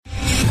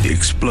the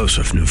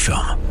explosive new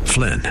film,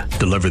 Flynn,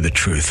 Deliver the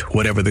Truth,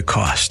 Whatever the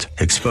Cost,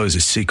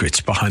 exposes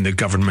secrets behind the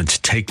government's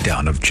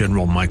takedown of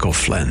General Michael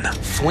Flynn.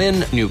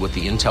 Flynn knew what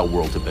the intel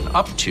world had been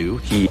up to.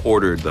 He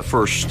ordered the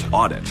first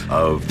audit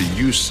of the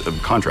use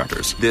of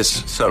contractors.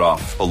 This set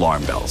off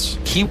alarm bells.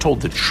 He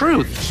told the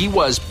truth. He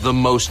was the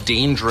most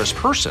dangerous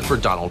person for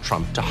Donald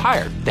Trump to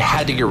hire. They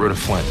had to get rid of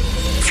Flynn.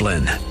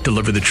 Flynn,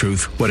 Deliver the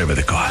Truth, Whatever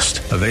the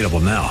Cost. Available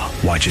now.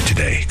 Watch it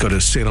today. Go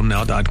to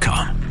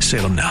salemnow.com.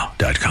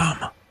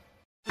 salemnow.com.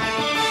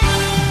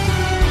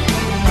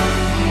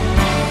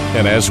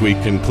 And as we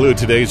conclude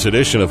today's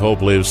edition of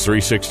Hope Lives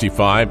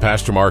 365,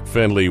 Pastor Mark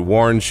Finley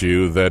warns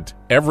you that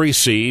every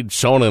seed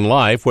sown in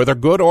life, whether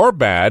good or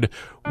bad,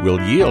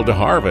 will yield a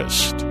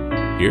harvest.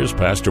 Here's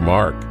Pastor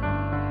Mark.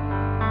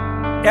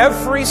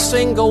 Every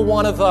single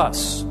one of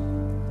us,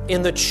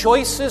 in the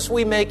choices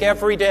we make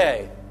every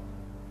day,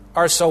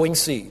 are sowing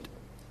seed.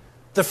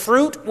 The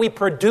fruit we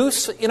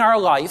produce in our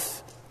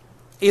life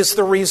is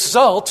the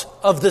result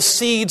of the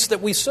seeds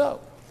that we sow.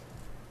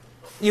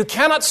 You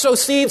cannot sow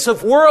seeds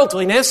of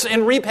worldliness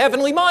and reap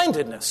heavenly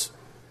mindedness.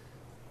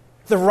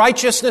 The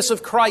righteousness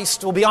of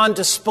Christ will be on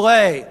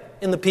display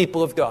in the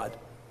people of God.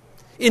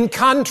 In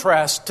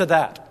contrast to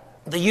that,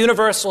 the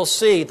universe will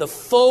see the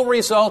full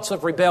results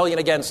of rebellion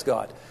against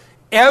God.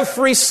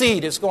 Every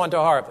seed is going to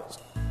harvest.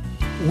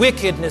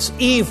 Wickedness,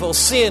 evil,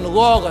 sin,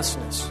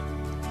 lawlessness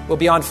will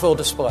be on full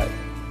display.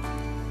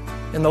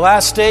 In the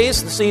last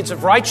days, the seeds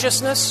of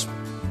righteousness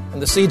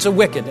and the seeds of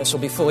wickedness will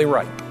be fully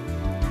ripe.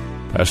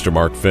 Pastor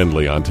Mark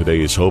Finley on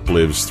today's Hope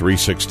Lives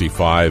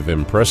 365,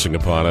 impressing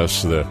upon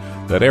us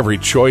that every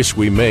choice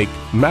we make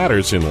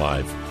matters in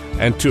life.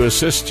 And to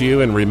assist you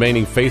in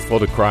remaining faithful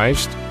to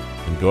Christ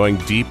and going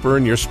deeper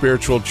in your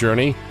spiritual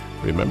journey,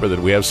 remember that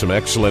we have some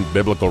excellent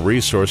biblical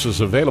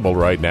resources available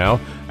right now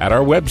at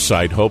our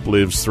website,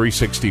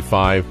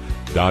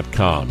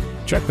 hopelives365.com.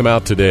 Check them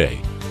out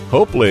today,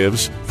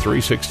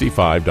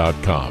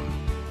 hopelives365.com.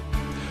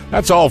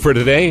 That's all for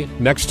today.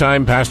 Next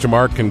time, Pastor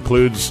Mark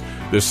concludes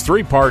this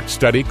 3-part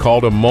study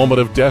called A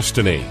Moment of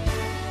Destiny.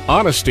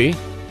 Honesty,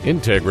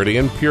 integrity,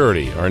 and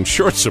purity are in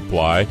short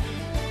supply,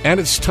 and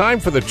it's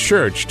time for the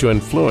church to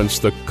influence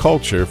the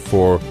culture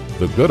for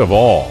the good of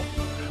all,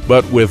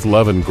 but with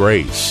love and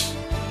grace.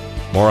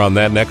 More on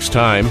that next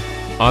time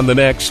on the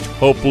next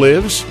Hope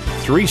Lives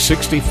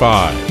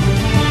 365.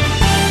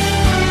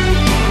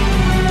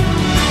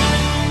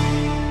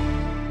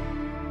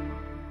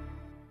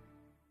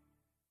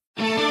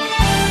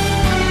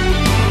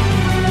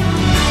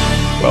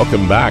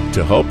 Welcome back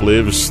to Hope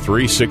Lives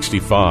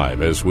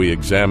 365 as we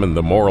examine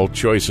the moral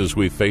choices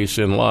we face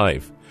in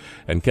life.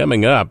 And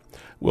coming up,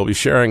 we'll be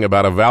sharing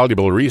about a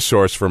valuable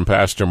resource from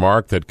Pastor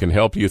Mark that can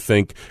help you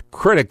think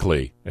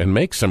critically and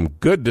make some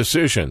good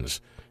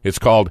decisions. It's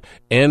called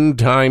End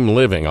Time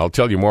Living. I'll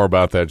tell you more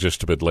about that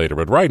just a bit later.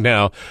 But right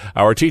now,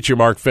 our teacher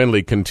Mark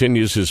Finley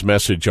continues his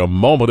message, A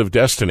Moment of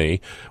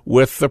Destiny,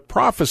 with the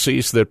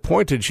prophecies that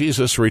point to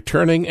Jesus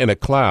returning in a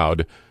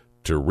cloud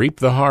to reap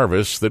the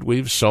harvest that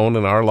we've sown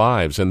in our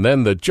lives, and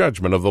then the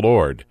judgment of the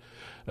Lord.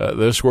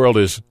 This world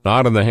is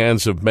not in the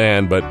hands of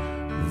man, but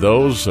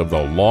those of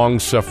the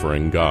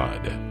long-suffering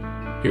God.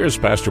 Here's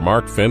Pastor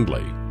Mark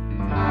Finley.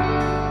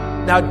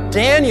 Now,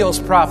 Daniel's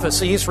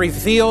prophecies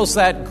reveals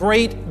that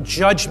great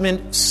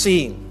judgment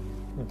scene.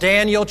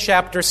 Daniel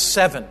chapter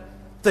 7.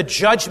 The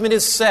judgment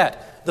is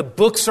set. The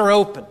books are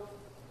open.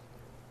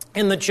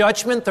 In the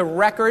judgment, the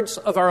records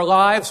of our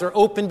lives are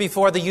open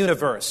before the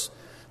universe.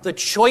 The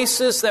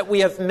choices that we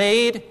have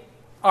made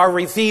are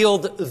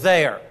revealed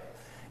there.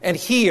 And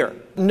here,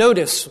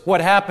 notice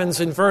what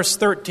happens in verse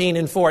 13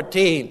 and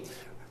 14.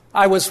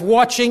 I was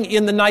watching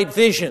in the night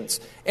visions,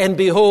 and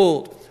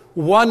behold,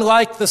 one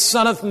like the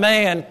Son of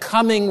Man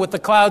coming with the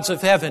clouds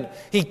of heaven.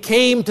 He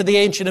came to the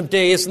Ancient of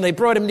Days, and they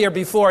brought him near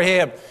before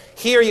him.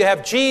 Here you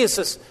have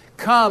Jesus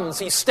comes,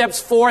 he steps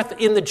forth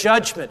in the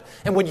judgment.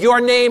 And when your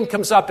name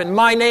comes up and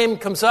my name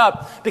comes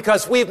up,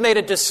 because we've made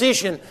a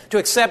decision to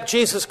accept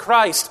Jesus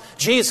Christ,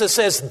 Jesus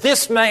says,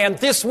 this man,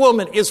 this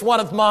woman is one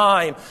of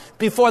mine.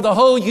 Before the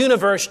whole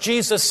universe,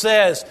 Jesus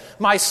says,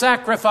 my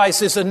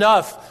sacrifice is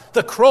enough.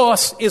 The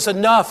cross is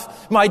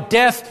enough. My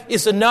death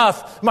is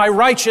enough. My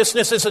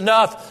righteousness is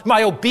enough.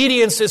 My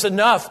obedience is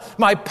enough.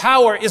 My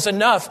power is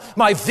enough.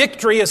 My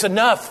victory is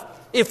enough.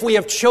 If we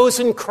have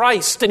chosen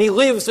Christ and he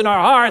lives in our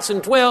hearts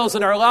and dwells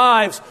in our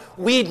lives,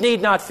 we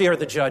need not fear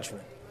the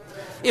judgment.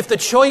 If the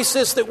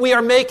choices that we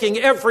are making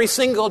every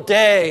single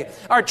day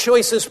are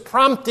choices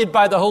prompted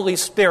by the Holy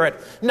Spirit,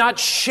 not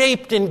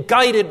shaped and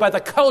guided by the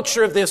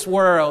culture of this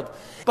world,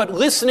 but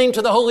listening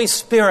to the Holy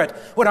Spirit,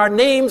 when our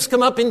names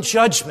come up in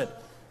judgment,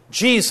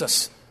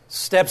 Jesus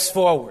steps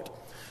forward.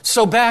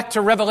 So back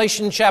to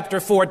Revelation chapter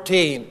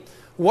 14.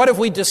 What have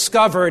we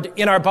discovered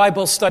in our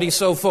Bible study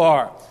so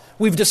far?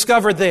 We've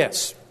discovered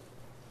this,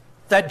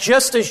 that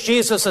just as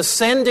Jesus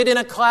ascended in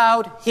a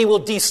cloud, he will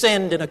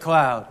descend in a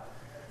cloud.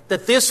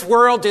 That this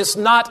world is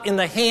not in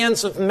the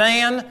hands of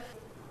man.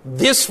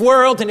 This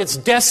world and its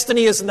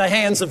destiny is in the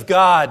hands of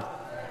God.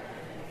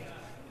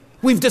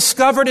 We've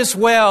discovered as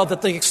well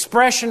that the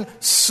expression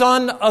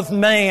Son of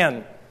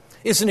Man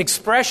is an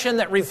expression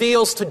that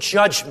reveals to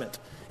judgment.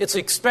 It's an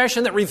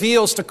expression that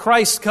reveals to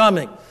Christ's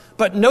coming.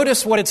 But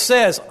notice what it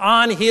says,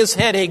 on his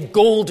head a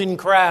golden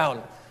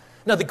crown.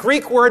 Now, the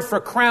Greek word for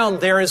crown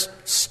there is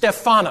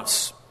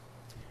Stephanos.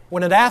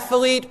 When an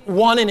athlete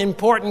won an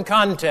important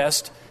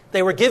contest,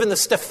 they were given the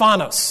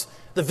Stephanos,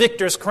 the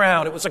victor's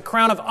crown. It was a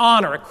crown of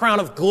honor, a crown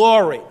of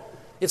glory.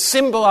 It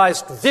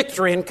symbolized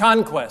victory and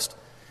conquest.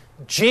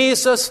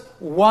 Jesus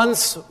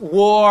once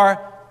wore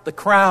the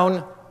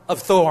crown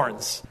of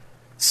thorns,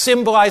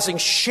 symbolizing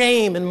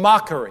shame and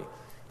mockery.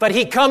 But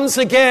he comes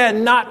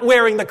again, not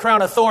wearing the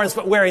crown of thorns,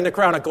 but wearing the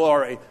crown of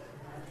glory.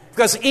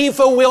 Because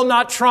evil will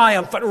not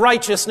triumph, but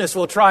righteousness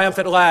will triumph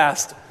at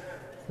last.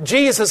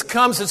 Jesus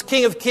comes as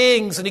King of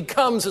Kings, and he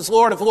comes as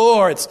Lord of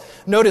Lords.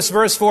 Notice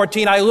verse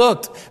 14, I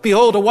looked,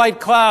 behold, a white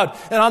cloud,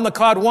 and on the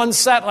cloud one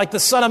sat like the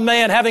Son of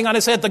Man, having on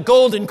his head the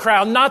golden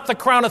crown, not the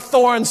crown of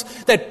thorns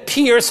that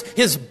pierce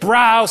his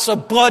brow so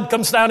blood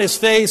comes down his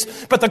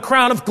face, but the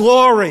crown of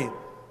glory.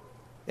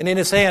 And in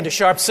his hand a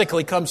sharp sickle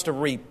he comes to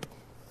reap.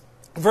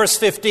 Verse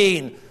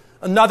 15,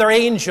 another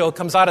angel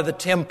comes out of the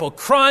temple,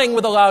 crying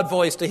with a loud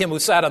voice to him who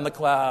sat on the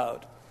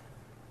cloud.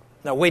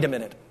 Now, wait a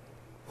minute.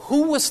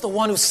 Who was the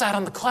one who sat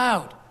on the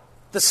cloud?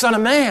 The Son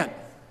of Man.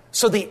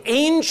 So the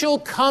angel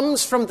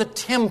comes from the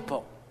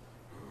temple,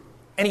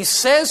 and he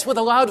says with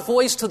a loud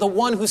voice to the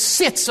one who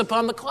sits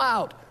upon the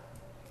cloud.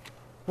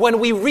 When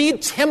we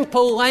read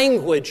temple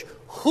language,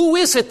 who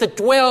is it that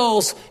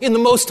dwells in the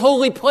most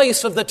holy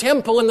place of the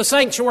temple in the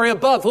sanctuary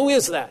above? Who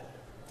is that?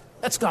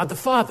 That's God the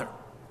Father.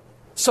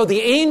 So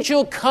the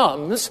angel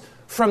comes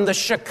from the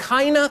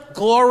Shekinah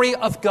glory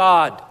of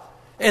God.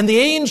 And the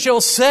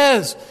angel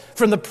says,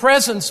 from the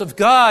presence of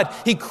God,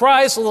 he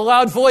cries with a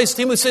loud voice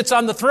to him who sits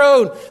on the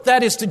throne,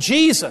 that is to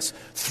Jesus,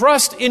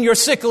 thrust in your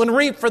sickle and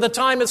reap, for the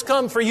time has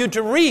come for you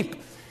to reap.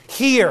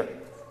 Here,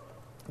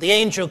 the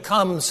angel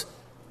comes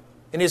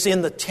and is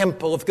in the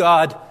temple of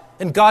God.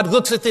 And God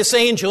looks at this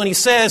angel and he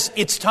says,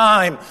 it's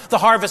time. The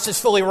harvest is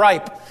fully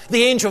ripe.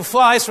 The angel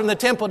flies from the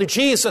temple to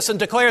Jesus and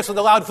declares with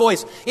a loud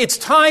voice, it's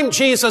time,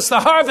 Jesus. The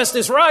harvest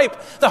is ripe.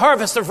 The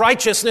harvest of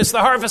righteousness,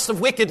 the harvest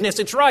of wickedness,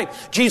 it's ripe.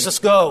 Jesus,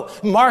 go.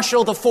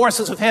 Marshal the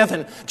forces of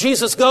heaven.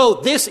 Jesus, go.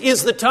 This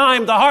is the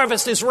time. The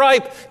harvest is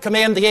ripe.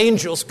 Command the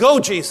angels. Go,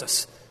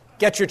 Jesus.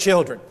 Get your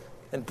children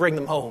and bring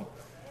them home.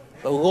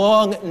 The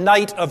long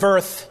night of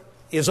earth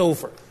is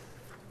over.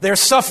 Their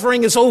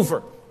suffering is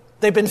over.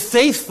 They've been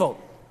faithful.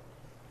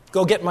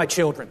 Go get my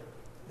children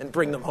and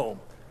bring them home.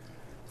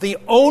 The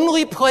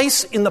only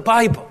place in the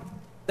Bible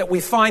that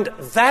we find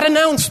that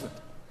announcement,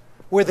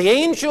 where the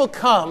angel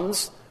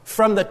comes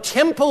from the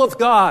temple of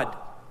God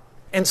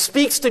and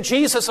speaks to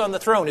Jesus on the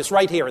throne, is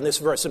right here in this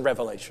verse in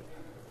Revelation.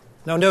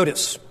 Now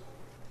notice,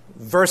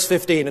 verse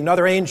 15,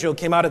 another angel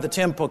came out of the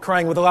temple,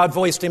 crying with a loud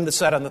voice to him that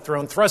sat on the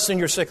throne, thrust in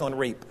your sickle and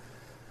reap.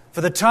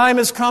 For the time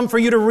has come for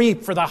you to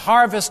reap, for the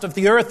harvest of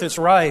the earth is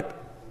ripe.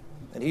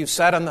 And he who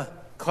sat on the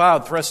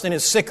cloud thrust in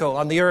his sickle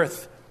on the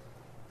earth,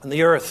 and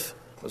the earth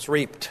was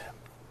reaped.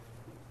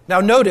 Now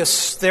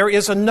notice, there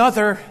is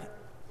another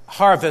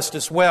harvest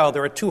as well.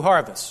 There are two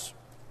harvests.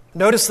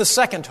 Notice the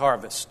second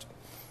harvest.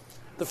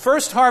 The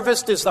first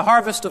harvest is the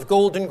harvest of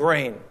golden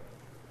grain.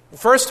 The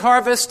first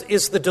harvest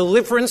is the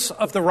deliverance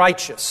of the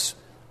righteous.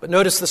 But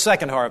notice the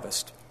second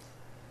harvest.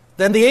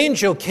 Then the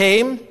angel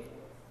came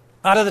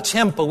out of the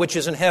temple which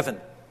is in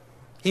heaven.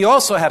 He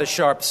also had a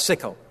sharp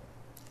sickle.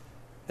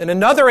 And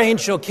another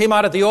angel came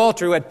out of the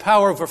altar who had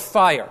power over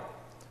fire.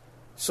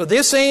 So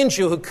this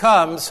angel who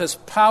comes has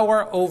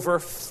power over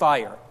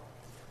fire.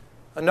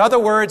 In other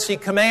words, he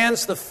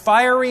commands the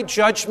fiery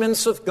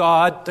judgments of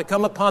God to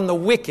come upon the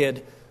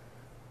wicked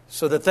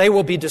so that they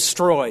will be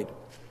destroyed.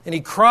 And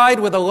he cried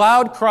with a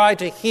loud cry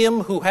to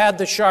him who had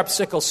the sharp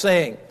sickle,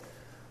 saying,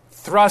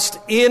 thrust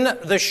in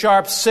the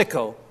sharp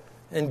sickle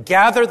and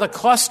gather the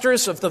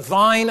clusters of the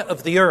vine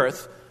of the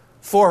earth,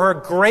 for her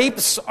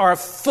grapes are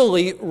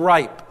fully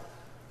ripe.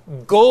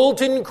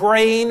 Golden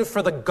grain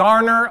for the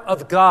garner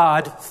of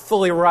God,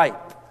 fully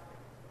ripe.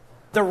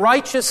 The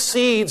righteous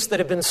seeds that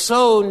have been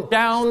sown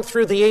down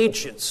through the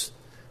ages,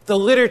 the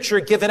literature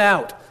given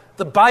out,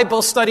 the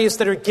Bible studies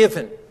that are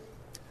given,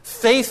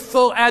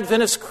 faithful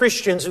Adventist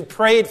Christians who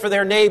prayed for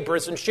their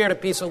neighbors and shared a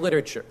piece of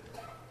literature.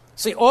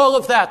 See, all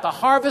of that, the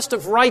harvest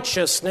of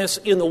righteousness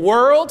in the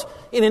world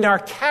and in our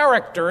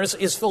characters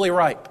is fully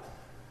ripe.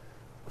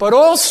 But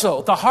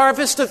also, the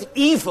harvest of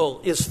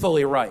evil is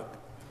fully ripe.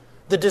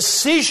 The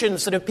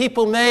decisions that have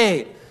people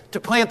made to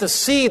plant the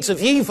seeds of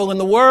evil in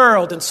the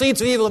world and seeds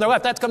of evil in their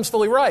life, that comes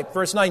fully ripe,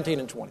 verse 19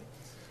 and 20.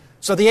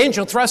 So the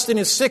angel thrust in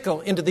his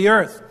sickle into the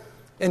earth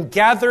and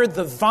gathered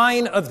the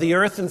vine of the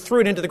earth and threw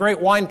it into the great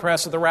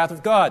winepress of the wrath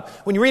of God.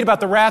 When you read about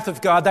the wrath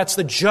of God, that's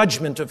the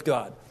judgment of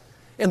God.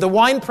 And the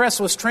winepress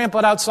was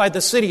trampled outside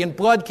the city, and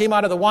blood came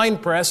out of the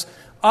winepress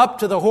up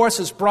to the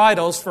horses'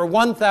 bridles for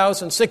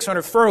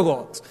 1,600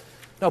 furlongs.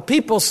 Now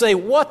people say,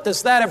 what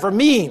does that ever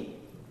mean?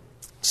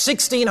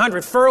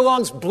 1,600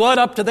 furlongs, blood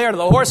up to there to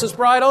the horses'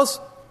 bridles?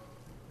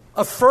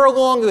 A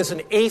furlong is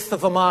an eighth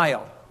of a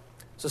mile.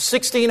 So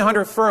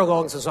 1,600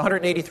 furlongs is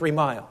 183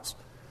 miles.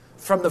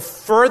 from the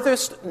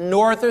furthest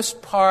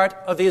northest part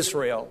of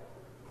Israel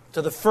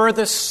to the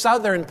furthest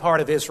southern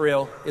part of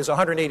Israel is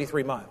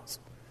 183 miles.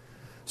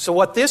 So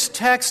what this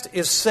text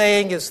is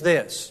saying is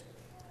this.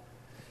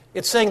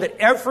 It's saying that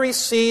every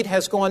seed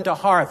has gone to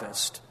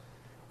harvest,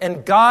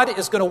 and God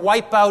is going to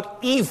wipe out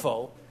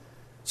evil.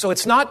 So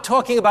it's not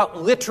talking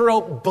about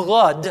literal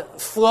blood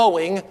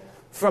flowing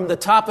from the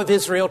top of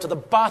Israel to the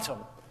bottom.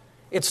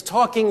 It's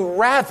talking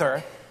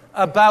rather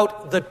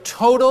about the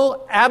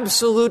total,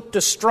 absolute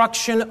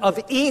destruction of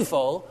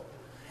evil.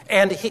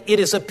 And it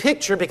is a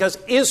picture because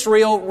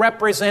Israel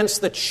represents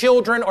the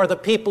children or the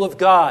people of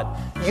God.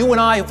 You and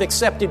I have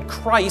accepted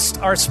Christ,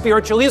 our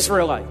spiritual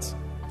Israelites.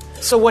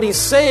 So what he's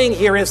saying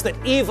here is that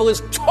evil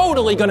is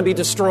totally going to be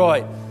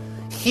destroyed.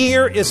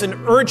 Here is an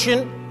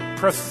urgent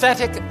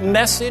prophetic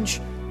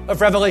message of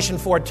Revelation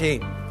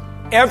 14.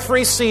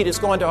 Every seed is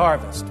going to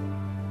harvest.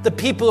 The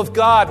people of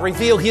God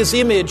reveal his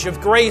image of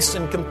grace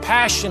and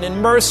compassion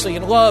and mercy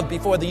and love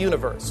before the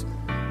universe.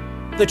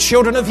 The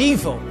children of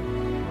evil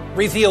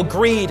reveal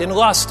greed and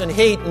lust and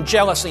hate and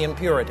jealousy and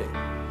purity.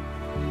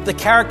 The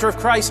character of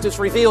Christ is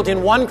revealed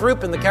in one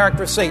group and the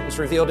character of Satan is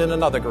revealed in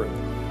another group.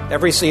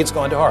 Every seed's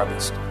going to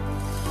harvest.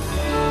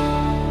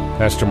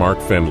 Pastor Mark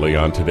Findlay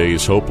on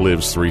today's Hope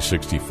Lives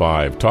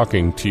 365,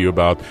 talking to you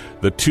about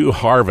the two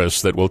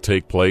harvests that will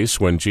take place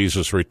when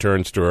Jesus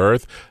returns to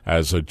earth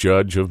as a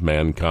judge of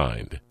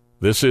mankind.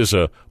 This is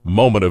a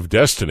moment of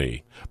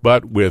destiny,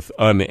 but with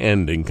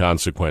unending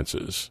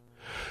consequences.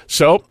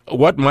 So,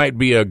 what might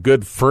be a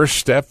good first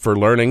step for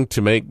learning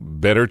to make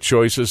better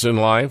choices in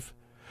life?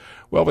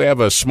 Well, we have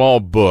a small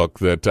book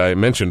that I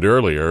mentioned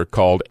earlier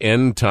called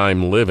End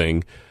Time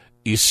Living,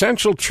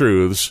 Essential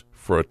Truths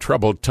for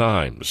Troubled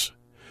Times.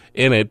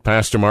 In it,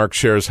 Pastor Mark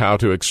shares how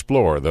to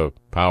explore the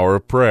power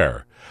of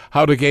prayer,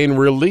 how to gain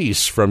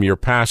release from your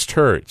past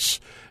hurts,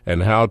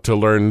 and how to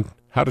learn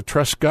how to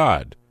trust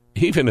God,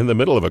 even in the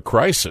middle of a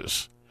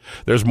crisis.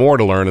 There's more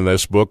to learn in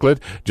this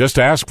booklet. Just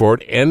ask for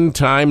it, End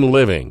Time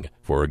Living,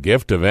 for a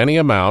gift of any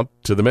amount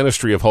to the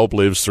Ministry of Hope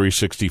Lives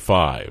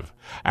 365.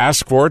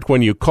 Ask for it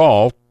when you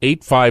call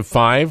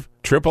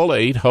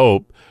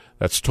 855-888-HOPE.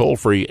 That's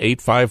toll-free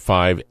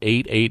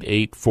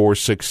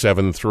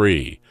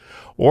 855-888-4673.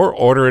 Or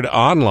order it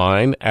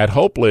online at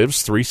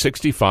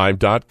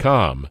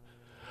hopelives365.com.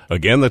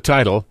 Again, the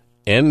title,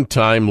 End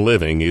Time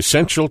Living,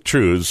 Essential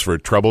Truths for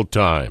Troubled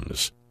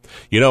Times.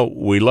 You know,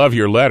 we love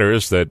your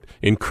letters that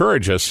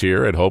encourage us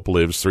here at Hope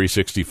Lives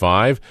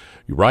 365.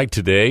 You write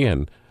today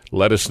and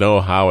let us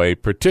know how a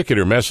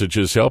particular message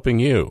is helping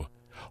you.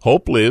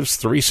 Hope Lives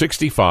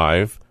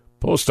 365,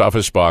 Post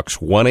Office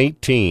Box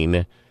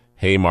 118,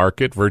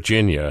 Haymarket,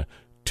 Virginia,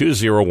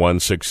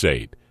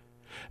 20168.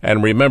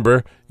 And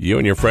remember, you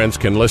and your friends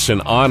can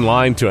listen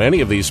online to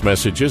any of these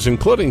messages,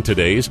 including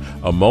today's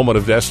A Moment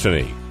of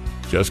Destiny.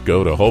 Just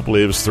go to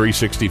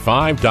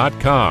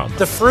hopelives365.com.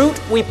 The fruit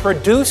we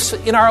produce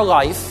in our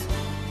life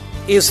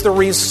is the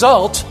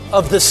result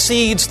of the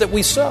seeds that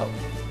we sow.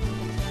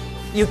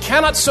 You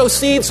cannot sow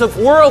seeds of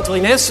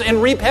worldliness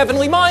and reap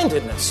heavenly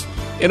mindedness.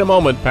 In a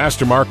moment,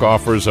 Pastor Mark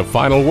offers a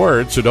final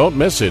word, so don't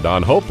miss it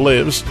on Hope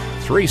Lives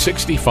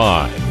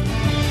 365.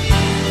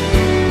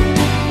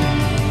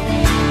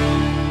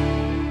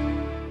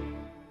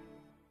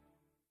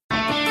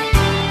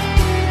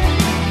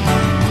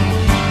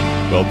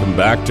 Welcome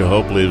back to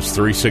Hope Lives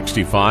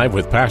 365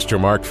 with Pastor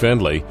Mark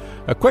Findlay.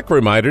 A quick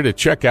reminder to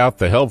check out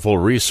the helpful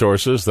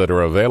resources that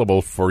are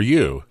available for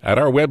you at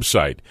our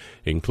website,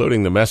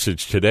 including the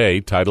message today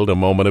titled A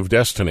Moment of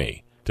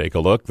Destiny. Take a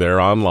look there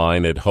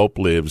online at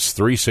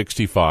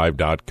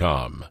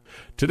hopelives365.com.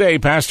 Today,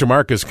 Pastor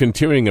Mark is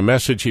continuing a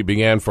message he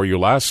began for you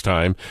last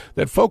time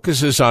that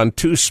focuses on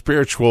two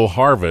spiritual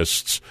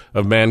harvests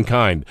of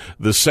mankind,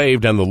 the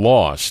saved and the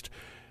lost.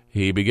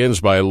 He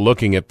begins by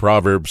looking at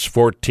Proverbs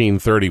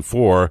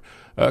 14:34,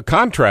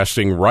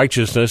 contrasting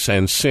righteousness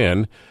and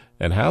sin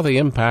and how they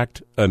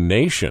impact a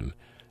nation.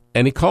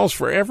 And he calls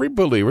for every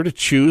believer to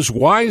choose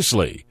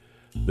wisely.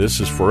 This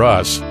is for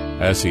us,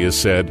 as he has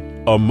said,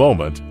 a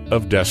moment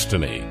of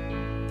destiny.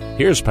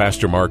 Here's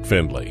Pastor Mark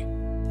Findlay.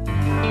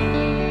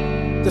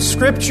 The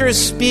Scriptures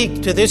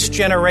speak to this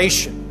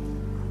generation,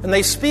 and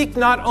they speak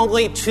not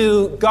only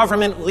to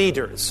government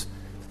leaders,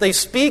 they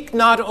speak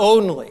not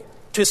only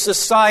to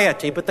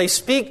society, but they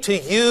speak to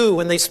you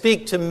and they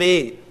speak to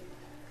me.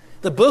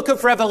 The book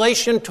of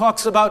Revelation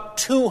talks about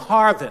two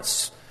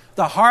harvests.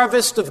 The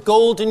harvest of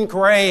golden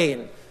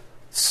grain,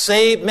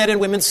 saved men and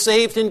women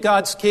saved in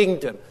God's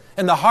kingdom,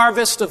 and the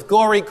harvest of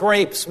gory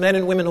grapes, men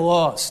and women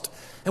lost.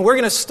 And we're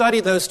going to study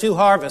those two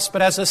harvests,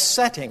 but as a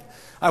setting,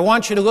 I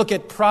want you to look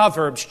at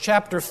Proverbs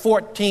chapter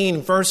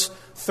 14, verse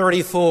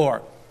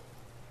 34.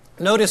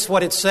 Notice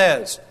what it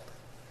says.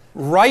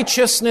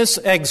 Righteousness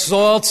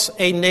exalts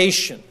a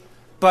nation,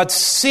 but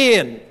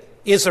sin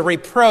is a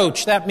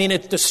reproach. That means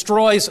it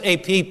destroys a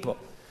people.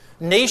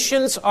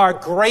 Nations are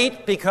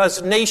great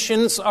because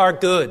nations are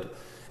good.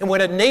 And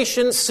when a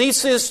nation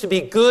ceases to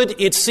be good,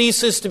 it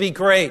ceases to be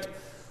great.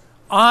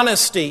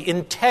 Honesty,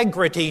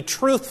 integrity,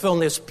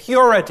 truthfulness,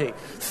 purity,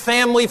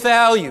 family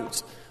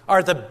values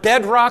are the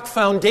bedrock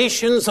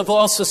foundations of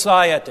all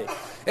society.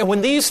 And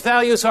when these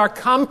values are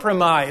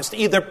compromised,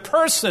 either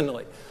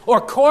personally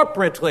or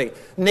corporately,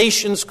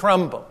 nations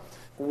crumble.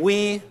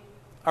 We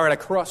are at a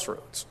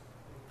crossroads.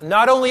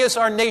 Not only is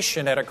our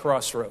nation at a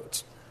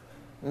crossroads,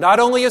 not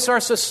only is our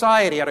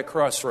society at a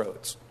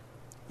crossroads,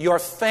 your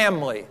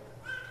family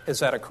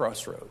is at a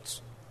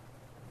crossroads.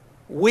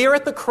 We're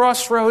at the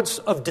crossroads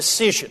of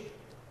decision.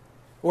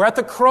 We're at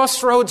the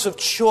crossroads of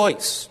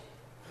choice.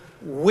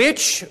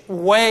 Which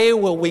way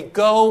will we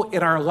go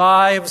in our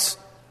lives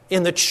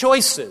in the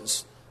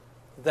choices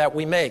that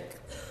we make?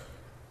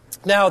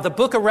 Now, the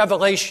book of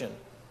Revelation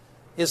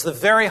is the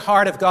very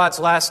heart of God's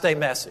last day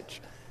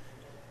message.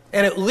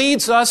 And it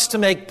leads us to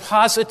make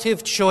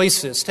positive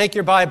choices. Take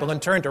your Bible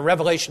and turn to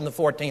Revelation, the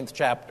 14th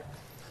chapter.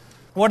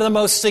 One of the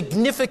most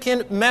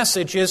significant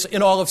messages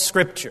in all of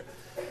Scripture.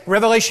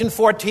 Revelation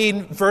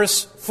 14,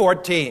 verse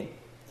 14.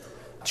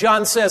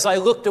 John says, I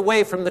looked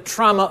away from the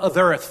trauma of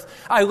earth.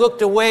 I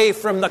looked away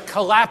from the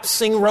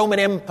collapsing Roman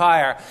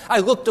Empire. I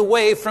looked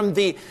away from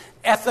the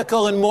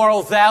ethical and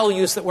moral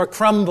values that were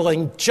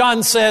crumbling.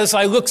 John says,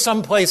 I looked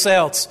someplace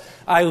else.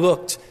 I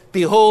looked.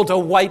 Behold, a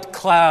white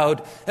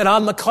cloud, and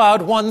on the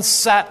cloud one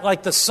sat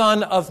like the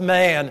Son of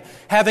Man,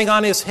 having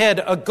on his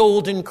head a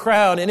golden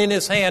crown, and in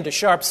his hand a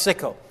sharp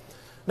sickle.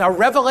 Now,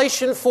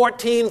 Revelation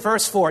 14,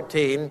 verse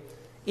 14,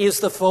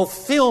 is the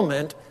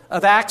fulfillment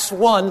of Acts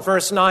 1,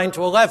 verse 9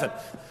 to 11.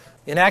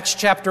 In Acts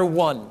chapter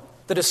 1,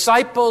 the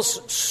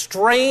disciples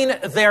strain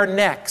their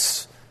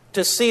necks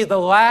to see the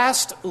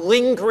last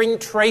lingering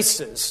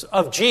traces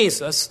of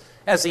Jesus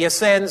as he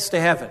ascends to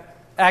heaven.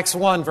 Acts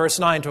 1, verse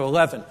 9 to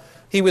 11.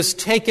 He was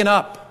taken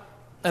up,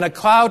 and a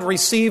cloud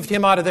received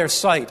him out of their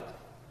sight.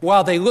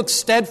 While they looked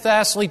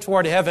steadfastly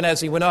toward heaven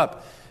as he went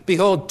up,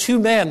 behold, two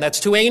men, that's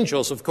two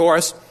angels, of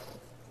course,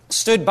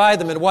 stood by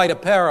them in white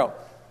apparel,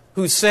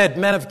 who said,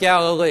 Men of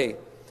Galilee,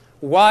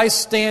 why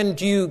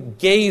stand you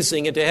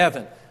gazing into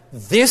heaven?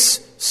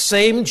 This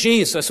same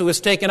Jesus who was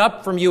taken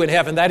up from you in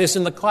heaven, that is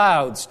in the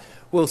clouds,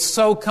 will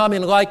so come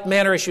in like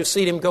manner as you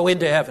see him go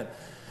into heaven.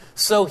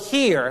 So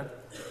here,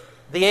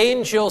 the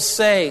angels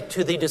say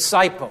to the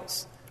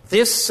disciples,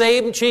 this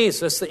same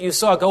Jesus that you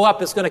saw go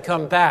up is going to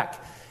come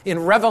back. In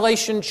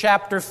Revelation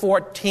chapter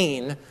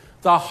 14,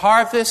 the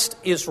harvest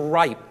is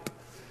ripe.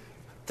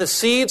 The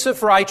seeds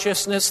of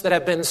righteousness that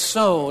have been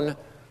sown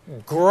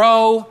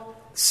grow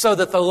so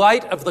that the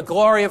light of the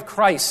glory of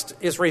Christ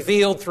is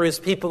revealed through his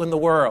people in the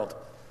world.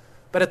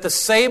 But at the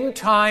same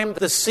time,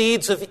 the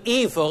seeds of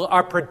evil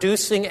are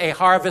producing a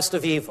harvest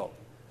of evil.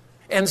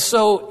 And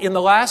so in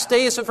the last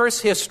days of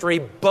Earth's history,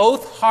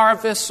 both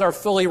harvests are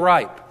fully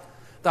ripe.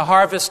 The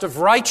harvest of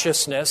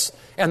righteousness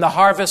and the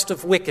harvest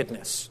of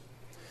wickedness.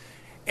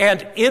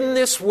 And in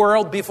this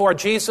world, before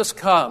Jesus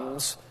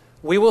comes,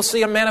 we will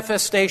see a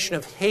manifestation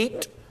of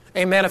hate,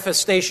 a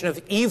manifestation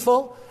of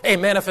evil, a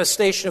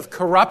manifestation of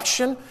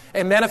corruption,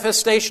 a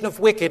manifestation of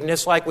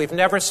wickedness like we've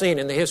never seen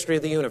in the history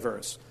of the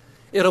universe.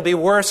 It'll be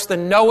worse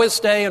than Noah's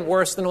day and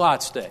worse than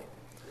Lot's day.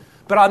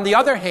 But on the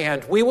other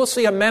hand, we will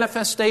see a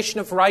manifestation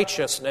of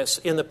righteousness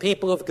in the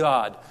people of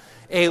God.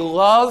 A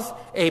love,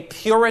 a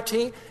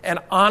purity, an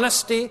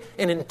honesty,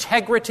 an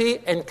integrity,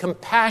 and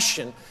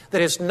compassion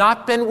that has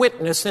not been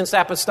witnessed since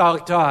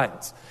apostolic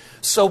times.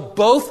 So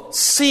both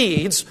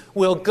seeds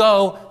will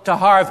go to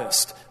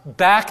harvest.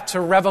 Back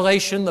to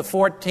Revelation, the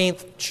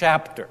 14th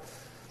chapter.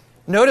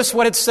 Notice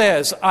what it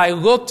says. I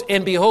looked,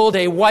 and behold,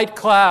 a white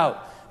cloud.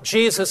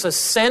 Jesus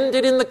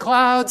ascended in the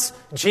clouds.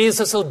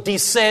 Jesus will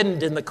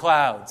descend in the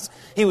clouds.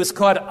 He was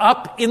caught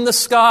up in the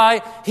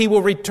sky. He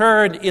will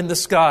return in the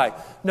sky.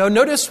 Now,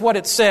 notice what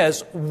it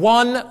says,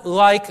 one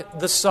like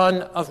the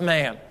Son of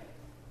Man.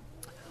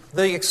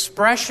 The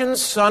expression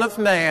Son of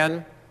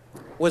Man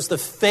was the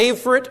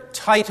favorite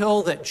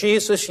title that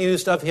Jesus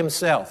used of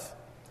himself.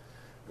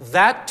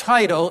 That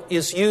title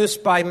is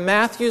used by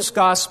Matthew's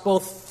Gospel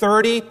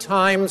 30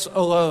 times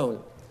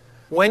alone.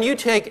 When you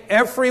take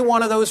every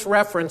one of those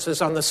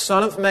references on the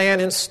Son of Man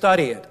and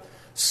study it,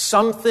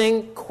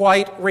 something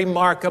quite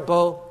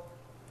remarkable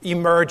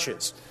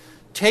emerges.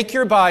 Take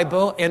your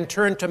Bible and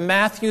turn to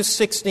Matthew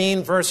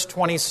 16, verse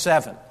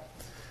 27.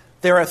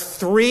 There are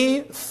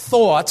three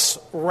thoughts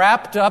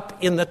wrapped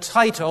up in the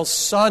title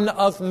Son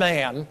of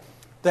Man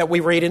that we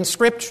read in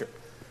Scripture.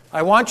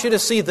 I want you to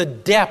see the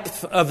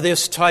depth of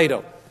this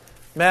title.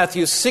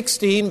 Matthew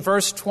 16,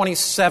 verse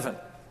 27.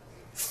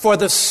 For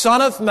the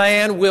Son of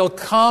Man will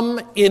come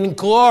in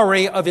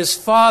glory of his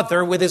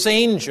Father with his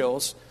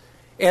angels,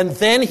 and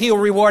then he'll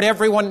reward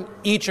everyone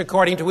each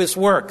according to his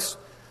works.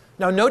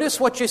 Now notice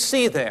what you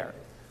see there.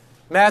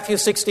 Matthew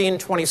 16,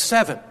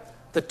 27.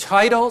 The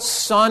title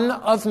Son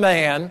of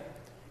Man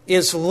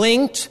is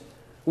linked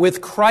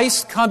with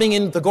Christ coming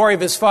in the glory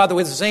of his Father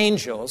with his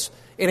angels,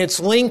 and it's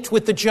linked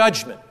with the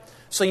judgment.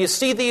 So you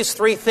see these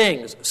three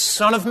things.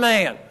 Son of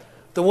Man,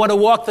 the one who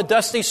walked the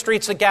dusty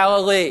streets of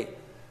Galilee,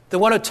 the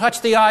one who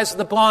touched the eyes of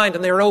the blind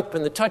and they're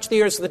open, that touched the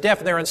ears of the deaf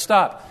and they're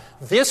unstopped.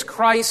 This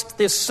Christ,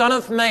 this Son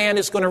of Man,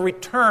 is going to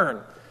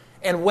return.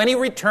 And when he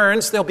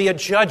returns, there'll be a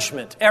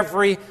judgment.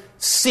 Every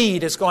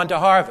seed is going to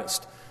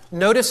harvest.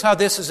 Notice how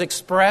this is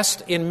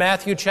expressed in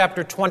Matthew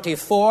chapter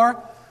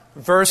 24,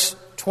 verse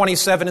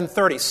 27 and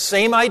 30.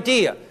 Same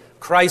idea.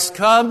 Christ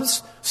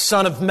comes,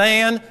 Son of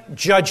Man,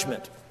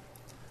 judgment.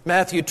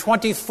 Matthew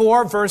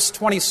 24, verse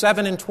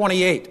 27 and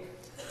 28.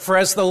 For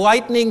as the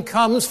lightning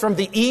comes from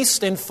the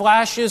east and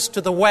flashes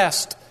to the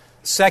west,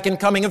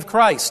 second coming of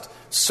Christ,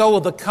 so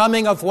will the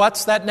coming of,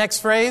 what's that next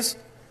phrase?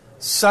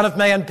 Son of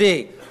Man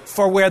be.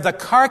 For where the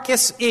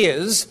carcass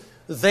is,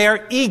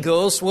 there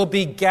eagles will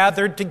be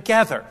gathered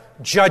together.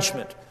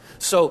 Judgment.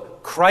 So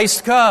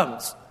Christ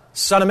comes,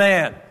 Son of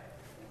Man,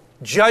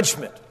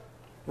 judgment,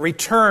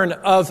 return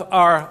of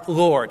our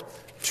Lord.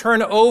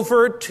 Turn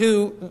over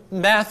to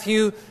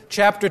Matthew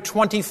chapter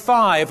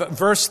 25,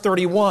 verse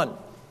 31.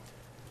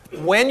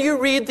 When you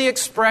read the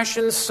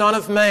expression Son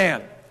of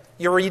Man,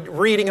 you're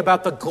reading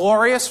about the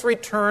glorious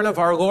return of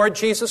our Lord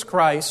Jesus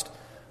Christ,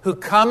 who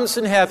comes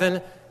in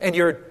heaven, and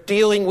you're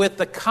dealing with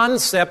the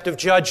concept of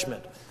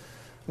judgment.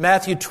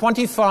 Matthew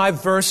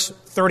 25, verse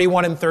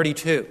 31 and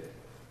 32.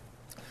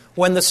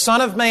 When the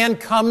Son of Man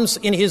comes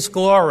in his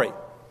glory,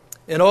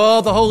 and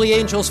all the holy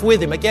angels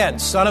with him, again,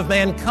 Son of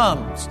Man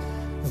comes,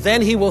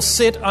 then he will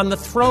sit on the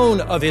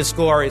throne of his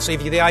glory. So if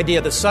you have the idea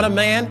of the Son of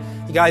Man,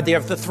 the idea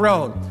of the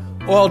throne.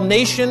 All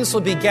nations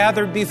will be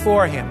gathered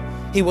before him.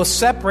 He will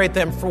separate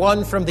them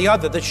one from the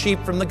other, the sheep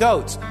from the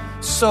goats.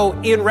 So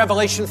in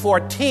Revelation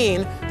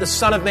 14, the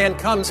Son of Man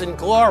comes in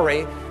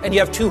glory, and you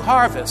have two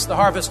harvests, the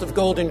harvest of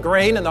golden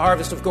grain and the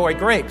harvest of gory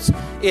grapes.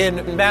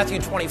 In Matthew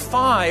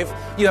 25,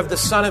 you have the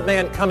Son of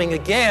Man coming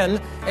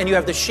again, and you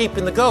have the sheep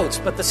and the goats.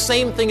 But the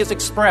same thing is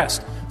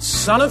expressed.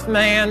 Son of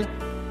Man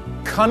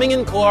coming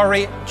in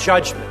glory,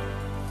 judgment.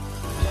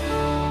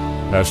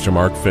 Pastor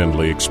Mark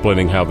Findlay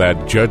explaining how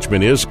that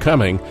judgment is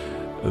coming.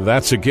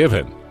 That's a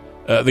given.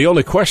 The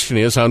only question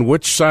is, on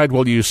which side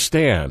will you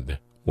stand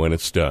when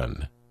it's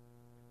done?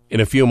 In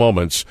a few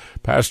moments,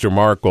 Pastor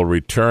Mark will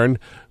return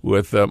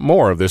with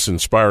more of this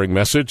inspiring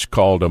message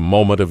called A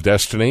Moment of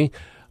Destiny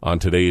on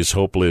today's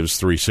Hope Lives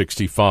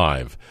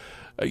 365.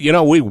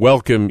 We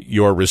welcome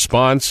your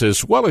response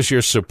as well as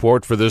your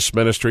support for this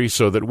ministry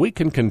so that we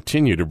can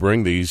continue to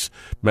bring these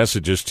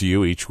messages to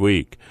you each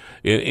week.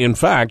 In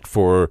fact,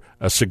 for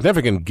a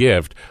significant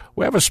gift,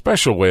 we have a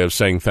special way of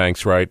saying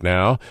thanks right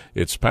now.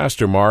 It's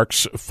Pastor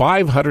Mark's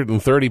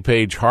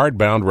 530-page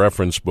hardbound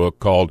reference book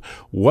called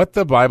What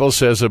the Bible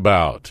Says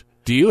About.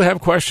 Do you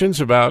have questions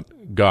about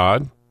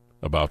God,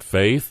 about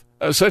faith,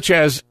 such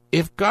as,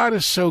 if God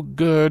is so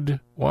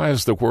good, why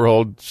is the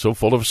world so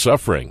full of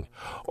suffering?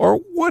 Or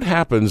what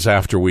happens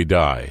after we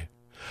die?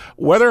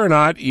 Whether or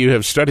not you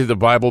have studied the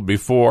Bible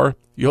before,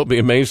 you'll be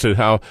amazed at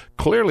how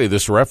clearly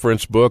this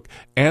reference book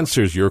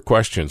answers your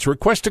questions.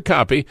 Request a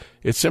copy.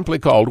 It's simply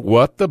called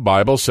What the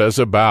Bible Says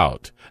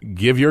About.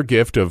 Give your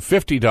gift of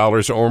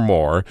 $50 or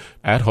more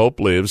at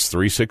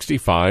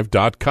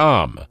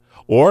hopelives365.com.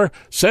 Or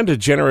send a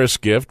generous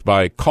gift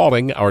by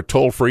calling our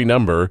toll-free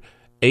number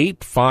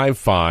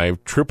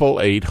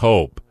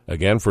 855-888-HOPE.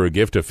 Again, for a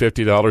gift of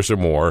 $50 or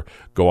more,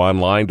 go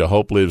online to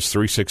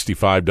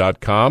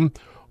hopelives365.com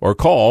or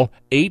call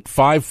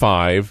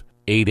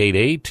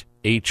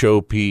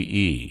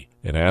 855-888-HOPE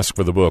and ask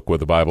for the book, What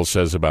the Bible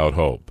Says About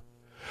Hope.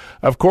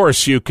 Of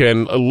course, you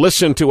can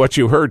listen to what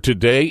you heard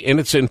today in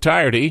its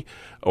entirety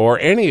or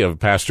any of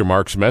Pastor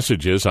Mark's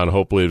messages on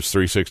Hope Lives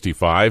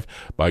 365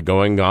 by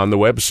going on the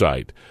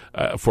website.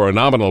 For a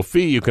nominal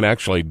fee, you can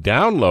actually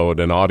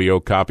download an audio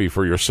copy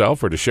for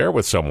yourself or to share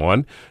with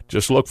someone.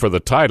 Just look for the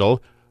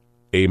title,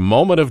 A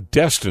Moment of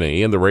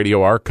Destiny, in the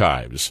radio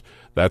archives.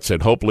 That's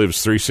at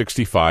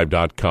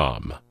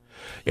hopelives365.com.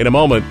 In a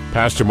moment,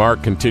 Pastor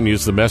Mark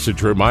continues the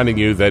message reminding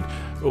you that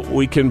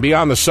we can be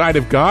on the side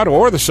of God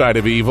or the side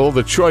of evil.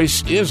 The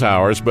choice is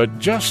ours, but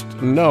just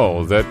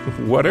know that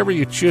whatever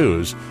you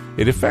choose,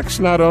 it affects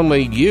not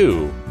only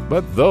you,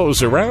 but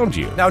those around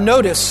you. Now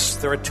notice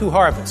there are two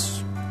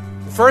harvests.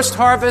 The first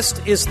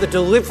harvest is the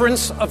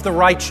deliverance of the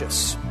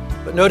righteous.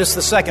 But notice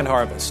the second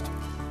harvest.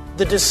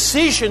 The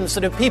decisions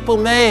that have people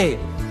made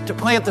to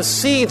plant the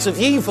seeds of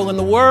evil in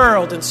the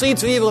world and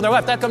seeds of evil in their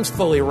life, that comes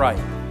fully ripe.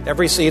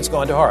 Every seed's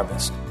going to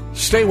harvest.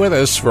 Stay with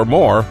us for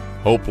more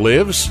Hope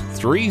Lives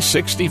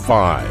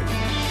 365.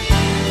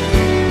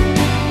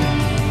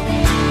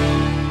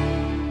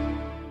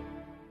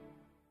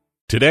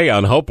 Today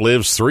on Hope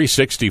Lives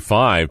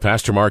 365,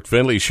 Pastor Mark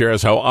Findlay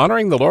shares how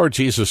honoring the Lord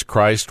Jesus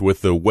Christ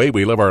with the way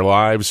we live our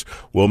lives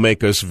will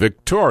make us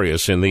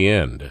victorious in the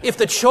end. If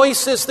the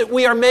choices that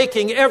we are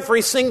making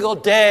every single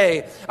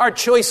day are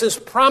choices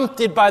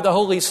prompted by the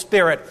Holy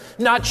Spirit,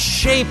 not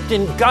shaped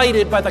and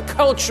guided by the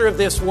culture of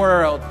this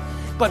world,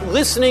 but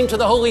listening to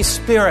the Holy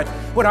Spirit,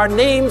 when our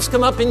names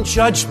come up in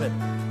judgment,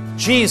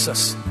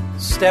 Jesus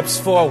steps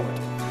forward.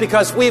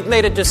 Because we've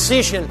made a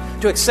decision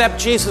to accept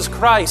Jesus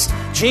Christ.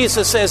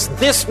 Jesus says,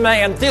 this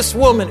man, this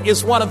woman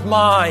is one of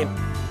mine.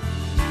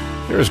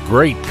 There is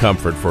great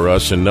comfort for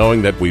us in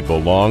knowing that we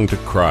belong to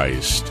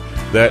Christ,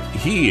 that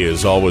He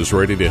is always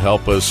ready to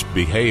help us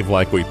behave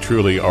like we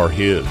truly are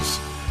His.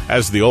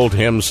 As the old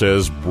hymn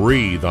says,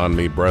 breathe on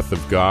me, breath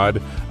of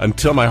God,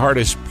 until my heart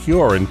is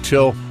pure,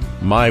 until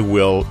my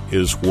will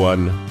is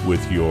one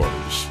with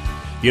yours.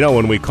 You know,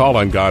 when we call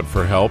on God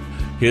for help,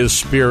 His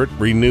Spirit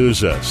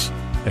renews us.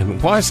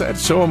 And why is that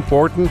so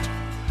important?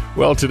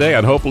 Well, today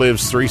on Hope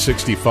Lives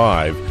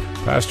 365,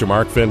 Pastor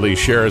Mark Findlay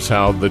shares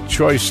how the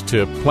choice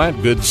to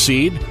plant good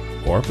seed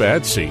or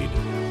bad seed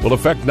will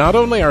affect not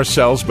only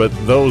ourselves but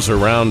those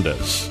around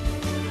us.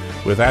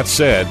 With that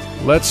said,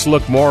 let's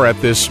look more at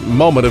this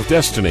moment of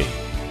destiny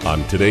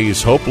on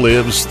today's Hope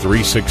Lives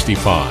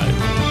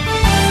 365.